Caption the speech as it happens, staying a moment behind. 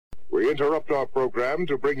We interrupt our program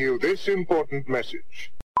to bring you this important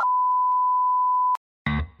message.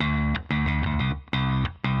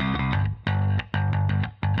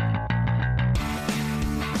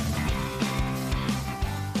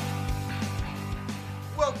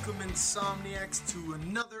 Welcome, Insomniacs, to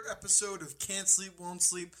another episode of Can't Sleep, Won't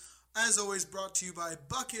Sleep. As always, brought to you by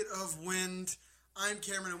Bucket of Wind. I'm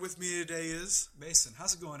Cameron, and with me today is... Mason.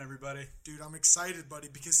 How's it going, everybody? Dude, I'm excited, buddy,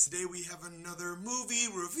 because today we have another movie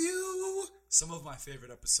review. Some of my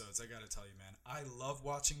favorite episodes, I gotta tell you, man. I love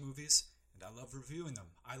watching movies, and I love reviewing them.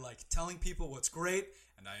 I like telling people what's great,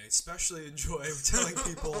 and I especially enjoy telling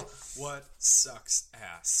people what sucks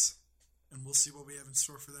ass. And we'll see what we have in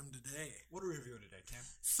store for them today. What are we reviewing today, Cam?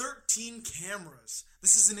 13 Cameras.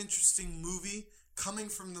 This is an interesting movie coming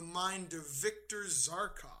from the mind of Victor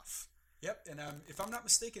Zarkov. Yep, and if I'm not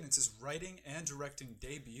mistaken, it's his writing and directing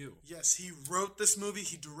debut. Yes, he wrote this movie,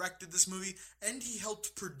 he directed this movie, and he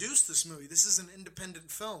helped produce this movie. This is an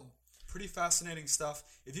independent film. Pretty fascinating stuff.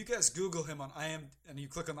 If you guys Google him on IMDb and you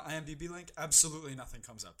click on the IMDb link, absolutely nothing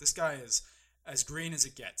comes up. This guy is as green as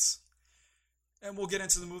it gets. And we'll get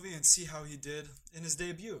into the movie and see how he did in his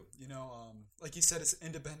debut. You know, like you said, it's an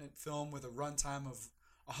independent film with a runtime of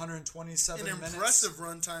 127 minutes. An impressive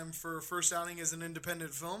runtime for a first outing as an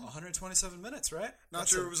independent film. 127 minutes, right? Not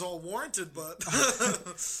sure it was all warranted, but...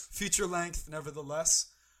 Feature length, nevertheless.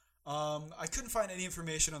 I couldn't find any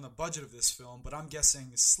information on the budget of this film, but I'm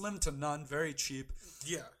guessing slim to none, very cheap.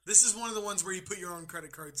 Yeah, this is one of the ones where you put your own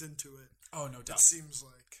credit cards into it. Oh, no doubt. It seems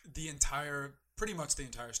like. Pretty much the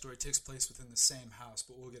entire story takes place within the same house,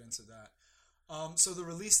 but we'll get into that. So the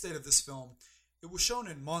release date of this film, it was shown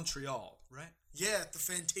in Montreal, right? Yeah, at the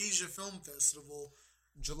Fantasia Film Festival.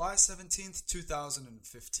 July 17th,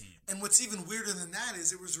 2015. And what's even weirder than that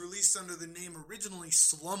is it was released under the name originally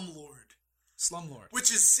Slumlord. Slumlord. Which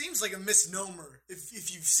seems like a misnomer. If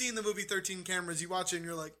you've seen the movie 13 Cameras, you watch it and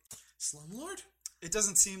you're like, Slumlord? It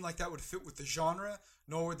doesn't seem like that would fit with the genre,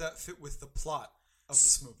 nor would that fit with the plot of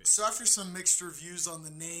this movie. So after some mixed reviews on the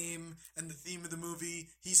name and the theme of the movie,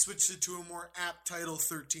 he switched it to a more apt title,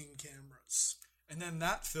 13 Cameras. And then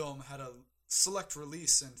that film had a select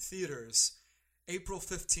release in theaters April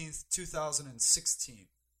 15th, 2016.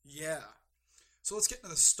 Yeah. So let's get into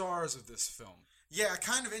the stars of this film. Yeah,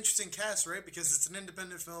 kind of interesting cast, right? Because it's an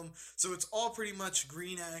independent film, so it's all pretty much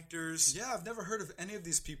green actors. Yeah, I've never heard of any of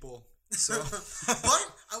these people. So,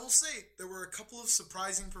 but I will say there were a couple of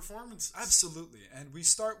surprising performances. Absolutely, and we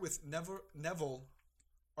start with Neville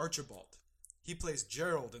Archibald. He plays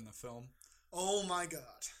Gerald in the film. Oh my God!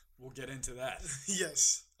 We'll get into that.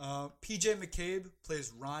 Yes. P.J. McCabe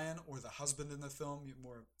plays Ryan, or the husband in the film.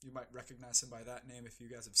 You might recognize him by that name if you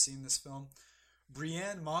guys have seen this film.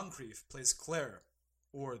 Brienne Moncrief plays Claire,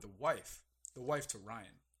 or the wife to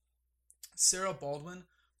Ryan. Sarah Baldwin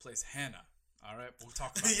plays Hannah. All right, we'll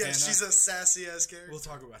talk about yeah, Hannah. She's a sassy-ass character. We'll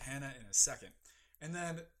talk about Hannah in a second. And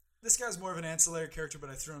then, this guy's more of an ancillary character,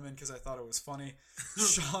 but I threw him in because I thought it was funny.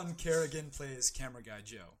 Sean Kerrigan plays Camera Guy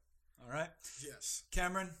Joe. All right? Yes.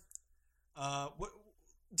 Cameron, what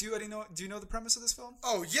do you already know? Do you know the premise of this film?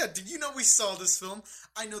 Oh, yeah. Did you know we saw this film?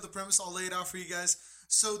 I know the premise. I'll lay it out for you guys.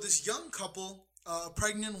 So this young couple, a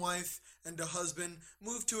pregnant wife and a husband,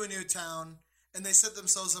 moved to a new town, and they set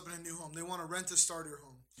themselves up in a new home. They want to rent a starter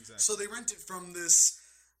home. Exactly. So they rent it from this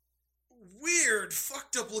weird,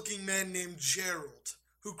 fucked up looking man named Gerald,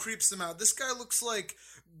 who creeps them out. This guy looks like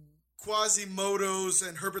Quasimodo's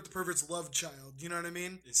and Herbert the Pervert's love child. You know what I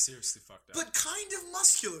mean? It's seriously fucked up. But kind of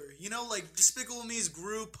muscular. You know, like Despicable Me's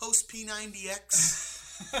Gru post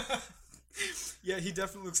P90X. Yeah, he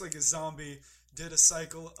definitely looks like a zombie. Did a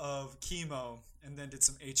cycle of chemo and then did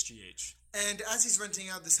some HGH. And as he's renting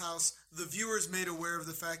out this house, the viewer's made aware of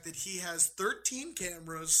the fact that he has 13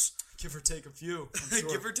 cameras. Give or take a few, I'm sure.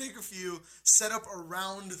 Give or take a few, set up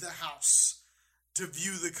around the house to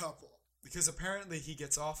view the couple. Because apparently he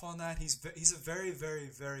gets off on that. He's a very, very,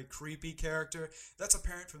 very creepy character. That's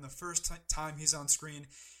apparent from the first time he's on screen.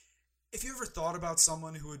 If you ever thought about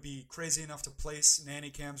someone who would be crazy enough to place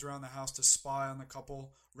nanny cams around the house to spy on the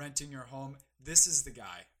couple renting your home, this is the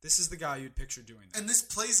guy. This is the guy you'd picture doing that. And this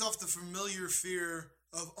plays off the familiar fear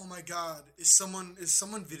of, oh my God, is someone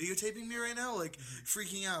videotaping me right now? Like,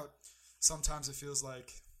 freaking out. Sometimes it feels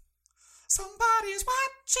like somebody's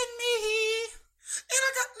watching me. And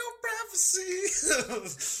I got no privacy.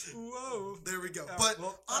 Whoa. There we go. But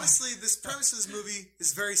honestly, this premise of this movie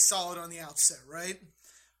is very solid on the outset, right?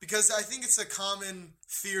 Because I think it's a common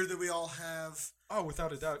fear that we all have. Oh,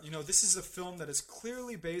 without a doubt. You know, this is a film that is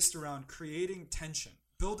clearly based around creating tension,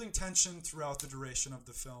 building tension throughout the duration of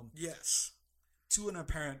the film. Yes. To an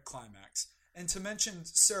apparent climax. And to mention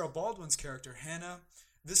Sarah Baldwin's character, Hannah,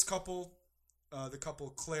 This couple, the couple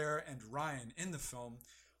Claire and Ryan in the film,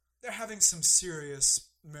 they're having some serious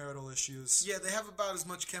marital issues. Yeah, they have about as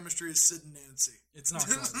much chemistry as Sid and Nancy. It's not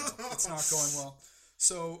going well. It's not going well.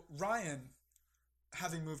 So Ryan,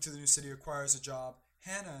 having moved to the new city, acquires a job.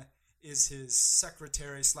 Hannah is his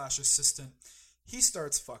secretary / assistant. He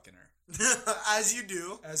starts fucking her. As you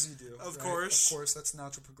do. As you do. Of right? course. Of course, that's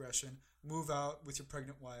natural progression. Move out with your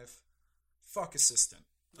pregnant wife. Fuck assistant.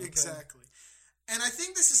 Okay? Exactly. And I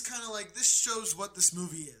think this is kind of like, this shows what this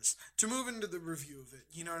movie is. To move into the review of it,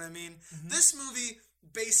 you know what I mean? Mm-hmm. This movie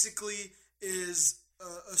basically is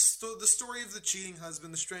the story of the cheating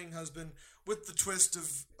husband, the straying husband, with the twist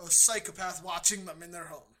of a psychopath watching them in their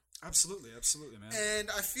home. Absolutely, man. And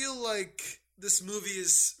I feel like this movie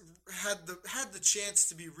had the chance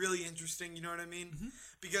to be really interesting, you know what I mean? Mm-hmm.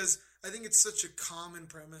 Because I think it's such a common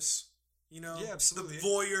premise, you know? Yeah, absolutely. The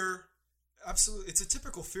voyeur. Absolutely. It's a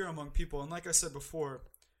typical fear among people. And like I said before,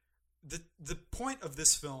 the point of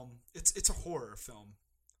this film, it's a horror film.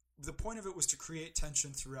 The point of it was to create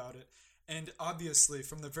tension throughout it. And obviously,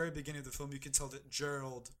 from the very beginning of the film, you can tell that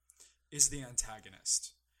Gerald is the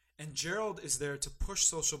antagonist. And Gerald is there to push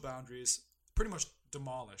social boundaries, pretty much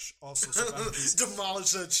demolish all social boundaries.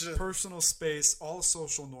 Demolish that shit. Personal space, all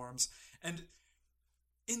social norms. And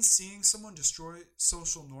in seeing someone destroy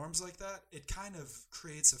social norms like that, it kind of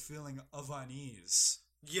creates a feeling of unease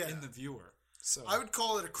in the viewer. So I would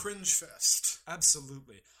call it a cringe fest.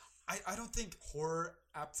 Absolutely. I don't think horror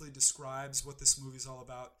aptly describes what this movie's all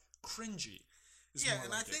about. Cringy.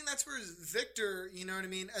 And I think that's where Victor, you know what I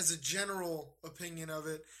mean, as a general opinion of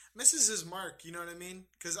it, misses his mark, you know what I mean?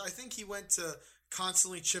 Because I think he went to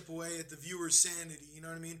constantly chip away at the viewer's sanity, you know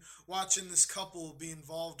what I mean? Watching this couple be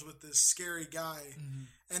involved with this scary guy,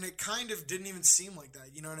 and it kind of didn't even seem like that,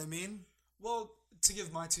 you know what I mean? Well, to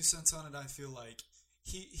give my 2 cents on it, I feel like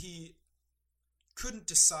he couldn't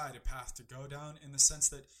decide a path to go down, in the sense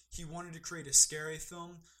that he wanted to create a scary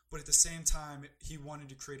film, but at the same time, he wanted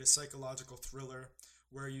to create a psychological thriller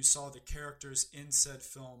where you saw the characters in said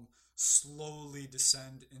film slowly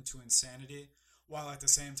descend into insanity, while at the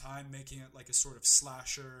same time making it like a sort of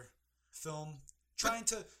slasher film, trying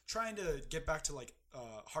to get back to like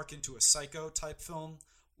harken to a Psycho type film,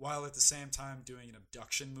 while at the same time doing an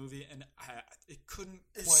abduction movie, and it couldn't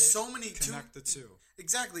quite connect the two.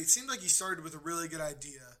 Exactly. It seemed like he started with a really good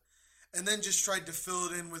idea, and then just tried to fill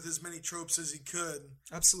it in with as many tropes as he could.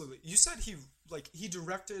 Absolutely. You said he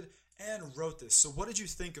directed and wrote this, so what did you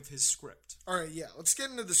think of his script? All right, yeah. Let's get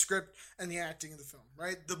into the script and the acting of the film,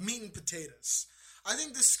 right? The meat and potatoes. I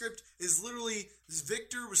think this script is literally,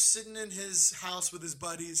 Victor was sitting in his house with his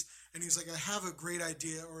buddies, and he's like, I have a great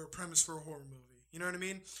idea or a premise for a horror movie. You know what I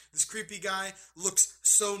mean? This creepy guy looks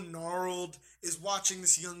so gnarled, is watching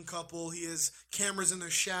this young couple. He has cameras in their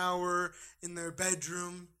shower, in their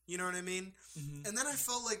bedroom. You know what I mean? Mm-hmm. And then I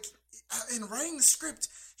felt like, in writing the script,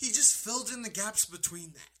 he just filled in the gaps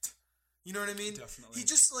between that. You know what I mean? Definitely. He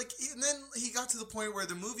just, and then he got to the point where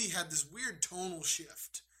the movie had this weird tonal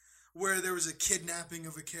shift, where there was a kidnapping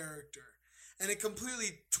of a character. And it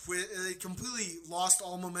completely lost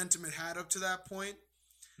all momentum it had up to that point.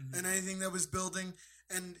 Mm-hmm. And anything that was building.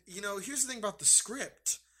 And, here's the thing about the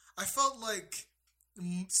script. I felt like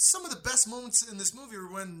some of the best moments in this movie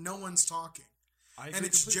were when no one's talking. And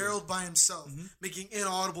it's completely. Gerald by himself, making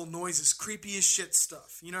inaudible noises, creepy as shit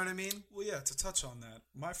stuff. You know what I mean? Well, yeah, to touch on that,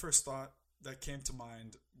 my first thought that came to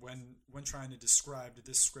mind when trying to describe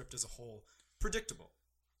this script as a whole, predictable.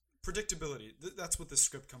 Predictability. That's what this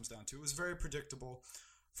script comes down to. It was very predictable.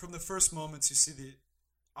 From the first moments you see the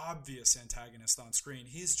obvious antagonist on screen,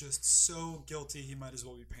 he's just so guilty he might as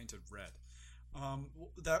well be painted red.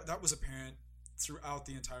 That was apparent throughout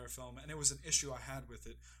the entire film, and it was an issue I had with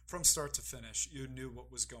it from start to finish. You knew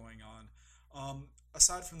what was going on.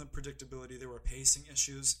 Aside from the predictability, there were pacing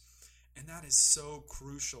issues, and that is so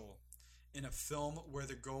crucial in a film where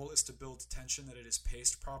the goal is to build tension, that it is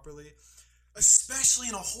paced properly. Especially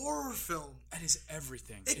in a horror film. That is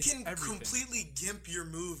everything. It can completely gimp your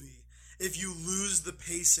movie if you lose the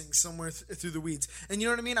pacing somewhere through the weeds. And you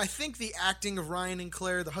know what I mean? I think the acting of Ryan and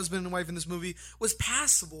Claire, the husband and wife in this movie, was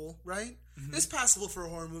passable, right? Mm-hmm. It was passable for a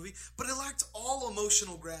horror movie, but it lacked all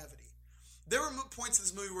emotional gravity. There were points in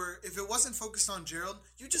this movie where if it wasn't focused on Gerald,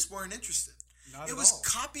 you just weren't interested. It was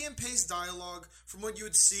copy and paste dialogue from what you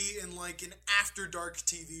would see in like an After Dark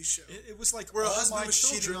TV show. It was like where a husband was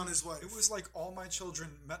cheating on his wife. It was like All My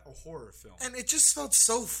Children met a horror film. And it just felt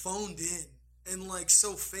so phoned in and like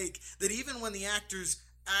so fake that even when the actors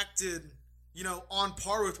acted, on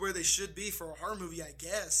par with where they should be for a horror movie, I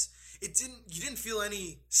guess, you didn't feel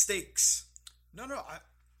any stakes. No.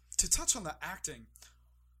 To touch on the acting,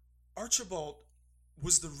 Archibald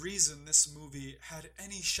was the reason this movie had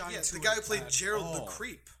any shine Yeah, to the it guy who played at Gerald the all.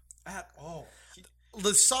 Creep. At all.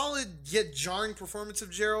 The solid yet jarring performance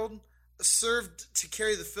of Gerald served to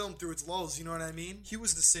carry the film through its lulls, you know what I mean? He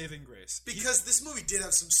was the saving grace. Because this movie did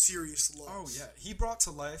have some serious lulls. Oh yeah, he brought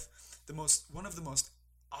to life one of the most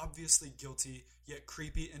obviously guilty yet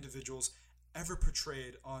creepy individuals ever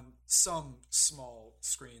portrayed on some small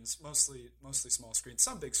screens, mostly small screens,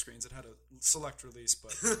 some big screens. It had a select release,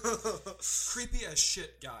 but creepy as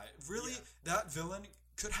shit guy. Really, that villain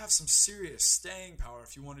could have some serious staying power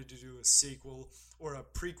if you wanted to do a sequel or a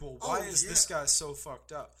prequel. Why is this guy so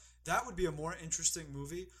fucked up? That would be a more interesting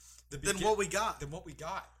movie than what we got.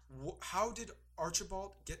 How did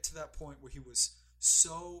Archibald get to that point where he was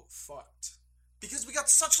so fucked? Because we got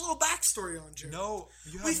such little backstory on Gerald. No,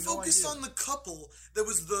 you have we no focused idea. on the couple that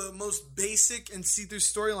was the most basic and see-through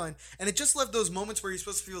storyline, and it just left those moments where you're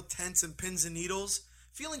supposed to feel tense and pins and needles,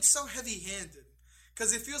 feeling so heavy-handed.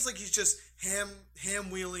 Because it feels like he's just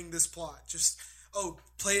ham-wheeling this plot. Just,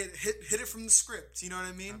 play it, hit it from the script. You know what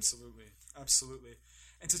I mean? Absolutely.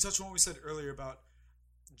 And to touch on what we said earlier about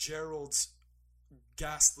Gerald's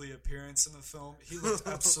ghastly appearance in the film, he looked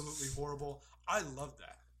absolutely horrible. I love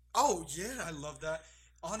that. Oh, yeah. I love that.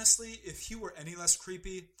 Honestly, if he were any less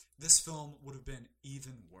creepy, this film would have been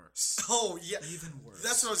even worse. Oh, yeah. Even worse.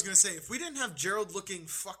 That's what I was going to say. If we didn't have Gerald looking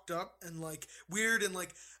fucked up and, weird and,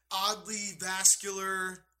 oddly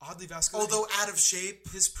vascular, although out of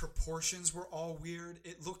shape. His proportions were all weird.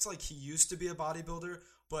 It looked like he used to be a bodybuilder,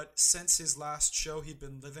 but since his last show, he'd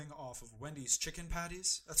been living off of Wendy's chicken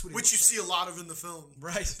patties. That's what he Which you see a lot of in the film.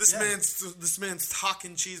 Right. This man's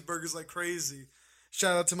talking cheeseburgers like crazy.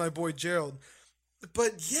 Shout out to my boy Gerald.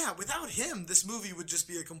 But yeah, without him, this movie would just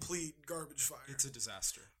be a complete garbage fire. It's a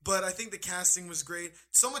disaster. But I think the casting was great.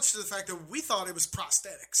 So much to the fact that we thought it was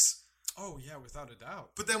prosthetics. Oh, yeah, without a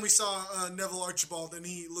doubt. But then we saw Neville Archibald, and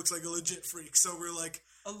he looks like a legit freak. So we're like...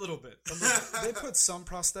 A little bit. They put some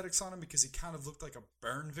prosthetics on him because he kind of looked like a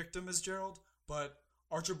burn victim as Gerald. But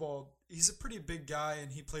Archibald, he's a pretty big guy,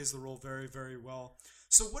 and he plays the role very, very well.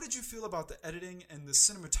 So what did you feel about the editing and the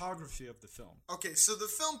cinematography of the film? Okay, so the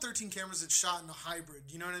film 13 Cameras, it's shot in a hybrid,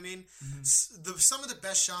 you know what I mean? Mm-hmm. Some of the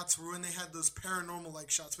best shots were when they had those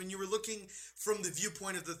paranormal-like shots, when you were looking from the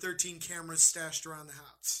viewpoint of the 13 cameras stashed around the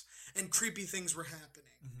house, and creepy things were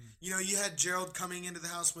happening. Mm-hmm. You know, you had Gerald coming into the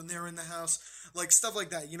house when they were in the house, stuff like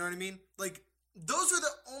that, you know what I mean? Those are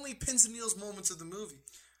the only pins and needles moments of the movie.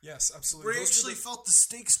 Yes, absolutely. Where I actually felt the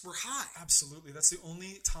stakes were high. Absolutely. That's the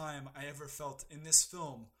only time I ever felt in this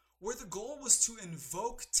film where the goal was to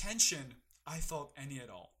invoke tension, I felt any at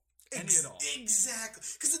all. Any at all. Exactly.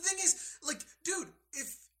 Because the thing is, dude,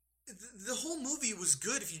 if the whole movie was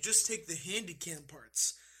good if you just take the handycam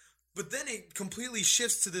parts. But then it completely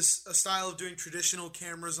shifts to this style of doing traditional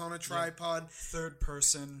cameras on a tripod. Third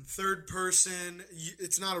person.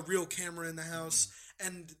 It's not a real camera in the house. Mm-hmm.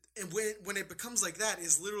 And when it becomes like that,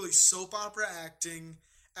 is literally soap opera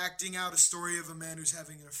acting out a story of a man who's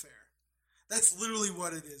having an affair. That's literally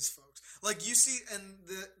what it is, folks. You see, and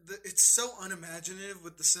it's so unimaginative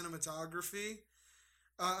with the cinematography.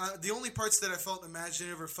 The only parts that I felt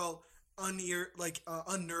imaginative or felt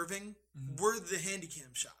unnerving were the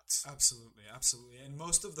handycam shots. Absolutely. And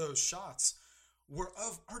most of those shots were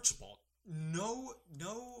of Archibald. No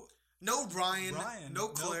Ryan, no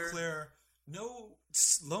Claire. No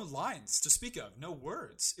lines to speak of, no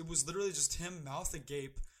words. It was literally just him, mouth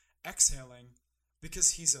agape, exhaling,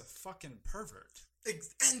 because he's a fucking pervert.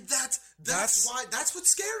 And that's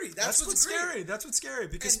what's scary. That's what's scary. That's what's scary,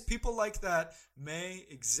 because people like that may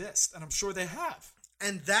exist, and I'm sure they have.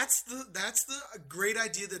 And that's the great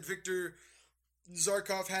idea that Victor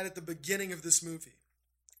Zarkov had at the beginning of this movie.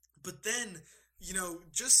 But then,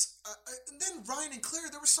 and then Ryan and Claire,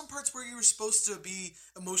 there were some parts where you were supposed to be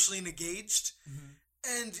emotionally engaged,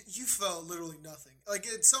 and you felt literally nothing.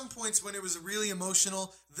 At some points when it was really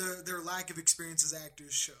emotional, their lack of experience as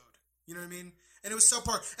actors showed. You know what I mean? And it was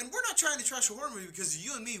subpar. And we're not trying to trash a horror movie, because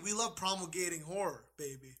you and me, we love promulgating horror,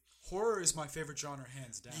 baby. Horror is my favorite genre,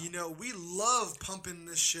 hands down. We love pumping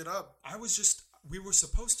this shit up. We were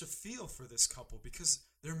supposed to feel for this couple because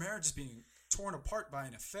their marriage is being torn apart by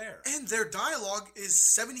an affair. And their dialogue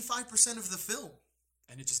is 75% of the film.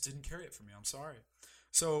 And it just didn't carry it for me. I'm sorry.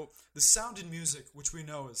 So, the sound and music, which we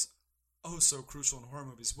know is so crucial in horror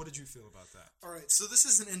movies. What did you feel about that? All right, so this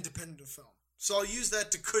is an independent film. So I'll use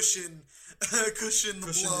that to cushion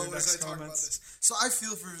the blow as I talk about this. So I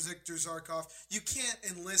feel for Victor Zarkov. You can't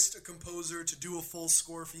enlist a composer to do a full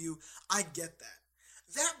score for you. I get that.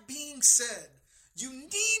 That being said, you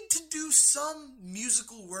need to do some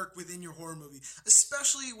musical work within your horror movie,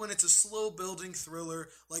 especially when it's a slow-building thriller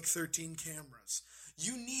like 13 Cameras.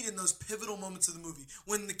 you need in those pivotal moments of the movie,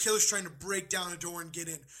 when the killer's trying to break down a door and get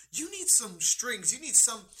in, you need some strings, you need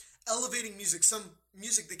some elevating music, some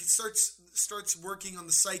music that starts working on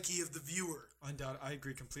the psyche of the viewer. Undoubtedly, I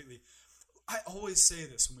agree completely. I always say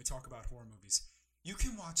this when we talk about horror movies. You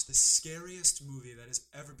can watch the scariest movie that has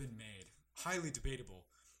ever been made. Highly debatable.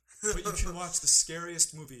 But you can watch the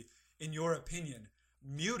scariest movie, in your opinion.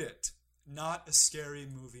 Mute it. Not a scary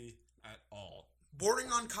movie at all.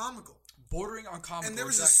 Bordering on comical. Bordering on comical, And there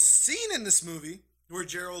was a scene in this movie where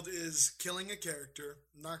Gerald is killing a character.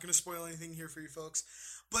 I'm not going to spoil anything here for you folks.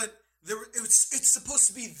 But it's supposed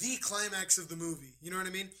to be the climax of the movie. You know what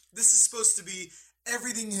I mean? This is supposed to be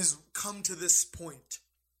everything has come to this point.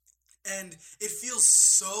 And it feels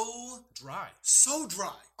so dry. So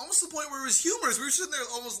dry. Almost to the point where it was humorous. We were sitting there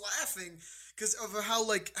almost laughing because of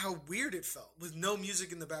how weird it felt with no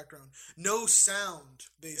music in the background. No sound,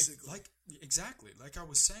 basically. Exactly. Like I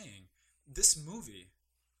was saying, this movie,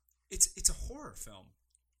 it's a horror film.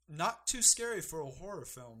 Not too scary for a horror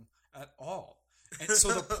film at all. And so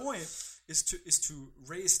the point is to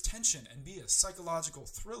raise tension and be a psychological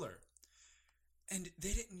thriller. And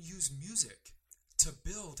they didn't use music to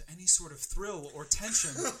build any sort of thrill or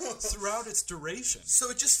tension throughout its duration.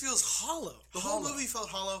 So it just feels hollow. The whole movie felt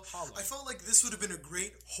hollow. I felt like this would have been a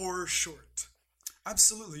great horror short.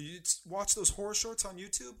 Absolutely. You watch those horror shorts on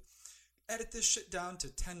YouTube, edit this shit down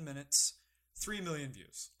to 10 minutes, 3 million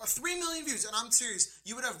views. 3 million views, and I'm serious.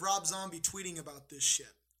 You would have Rob Zombie tweeting about this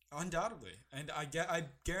shit. Undoubtedly. And I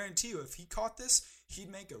guarantee you, if he caught this,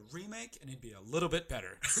 he'd make a remake and it'd be a little bit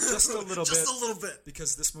better. Just a little bit. Just a little bit.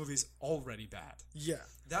 Because this movie's already bad. Yeah.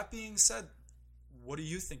 That being said, what do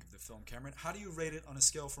you think of the film, Cameron? How do you rate it on a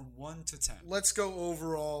scale from 1 to 10? Let's go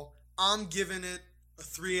overall. I'm giving it a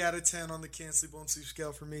 3 out of 10 on the Can't Sleep Won't Sleep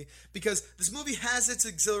scale for me. Because this movie has its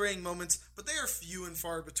exhilarating moments, but they are few and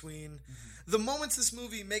far between. Mm-hmm. The moments this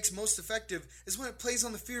movie makes most effective is when it plays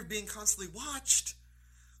on the fear of being constantly watched.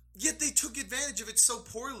 Yet they took advantage of it so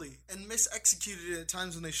poorly and mis-executed it at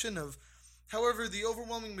times when they shouldn't have. However, the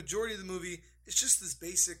overwhelming majority of the movie is just this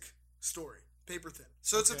basic story, paper thin.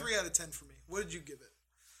 So it's a 3 out of 10 for me. What did you give it?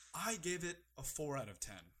 I gave it a 4 out of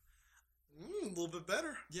 10. A little bit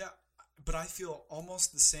better. Yeah, but I feel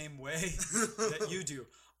almost the same way that you do.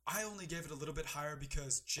 I only gave it a little bit higher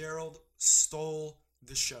because Gerald stole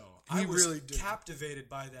the show. I was really captivated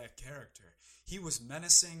by that character. He was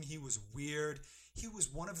menacing. He was weird. He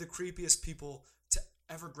was one of the creepiest people to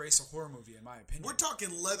ever grace a horror movie, in my opinion. We're talking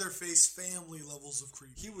Leatherface family levels of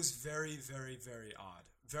creepy. He was very, very, very odd.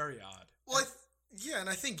 Very odd. Well, and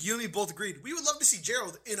I think you and me both agreed. We would love to see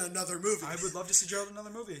Gerald in another movie. I would love to see Gerald in another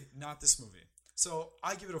movie. Not this movie. So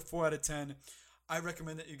I give it a 4 out of 10. I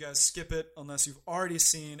recommend that you guys skip it unless you've already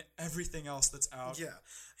seen everything else that's out. Yeah.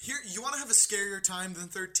 Here, you want to have a scarier time than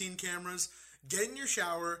 13 cameras? Get in your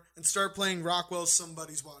shower and start playing Rockwell's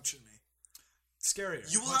Somebody's Watching Me.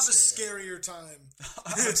 Scarier. You will have a scarier time.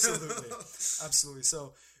 Absolutely. Absolutely.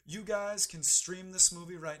 So you guys can stream this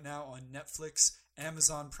movie right now on Netflix,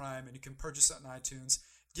 Amazon Prime, and you can purchase it on iTunes.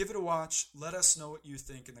 Give it a watch. Let us know what you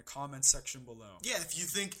think in the comments section below. Yeah, if you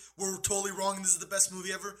think we're totally wrong and this is the best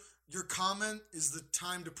movie ever, your comment is the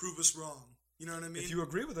time to prove us wrong. You know what I mean? If you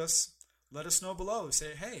agree with us, let us know below.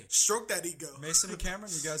 Say, hey. Stroke that ego. Mason and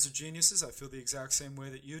Cameron, you guys are geniuses. I feel the exact same way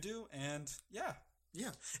that you do. And yeah.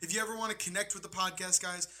 Yeah. If you ever want to connect with the podcast,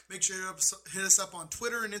 guys, make sure you hit us up on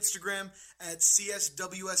Twitter and Instagram at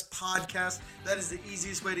CSWS Podcast. That is the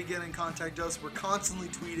easiest way to get in contact with us. We're constantly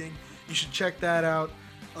tweeting. You should check that out.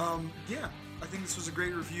 I think this was a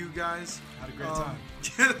great review, guys. Had a great time.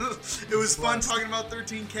 It was fun talking about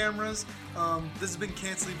 13 cameras. This has been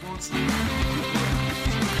Can't Sleep, Won't Sleep.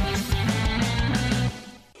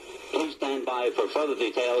 Please stand by for further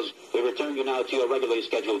details. We return you now to your regularly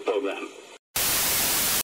scheduled program.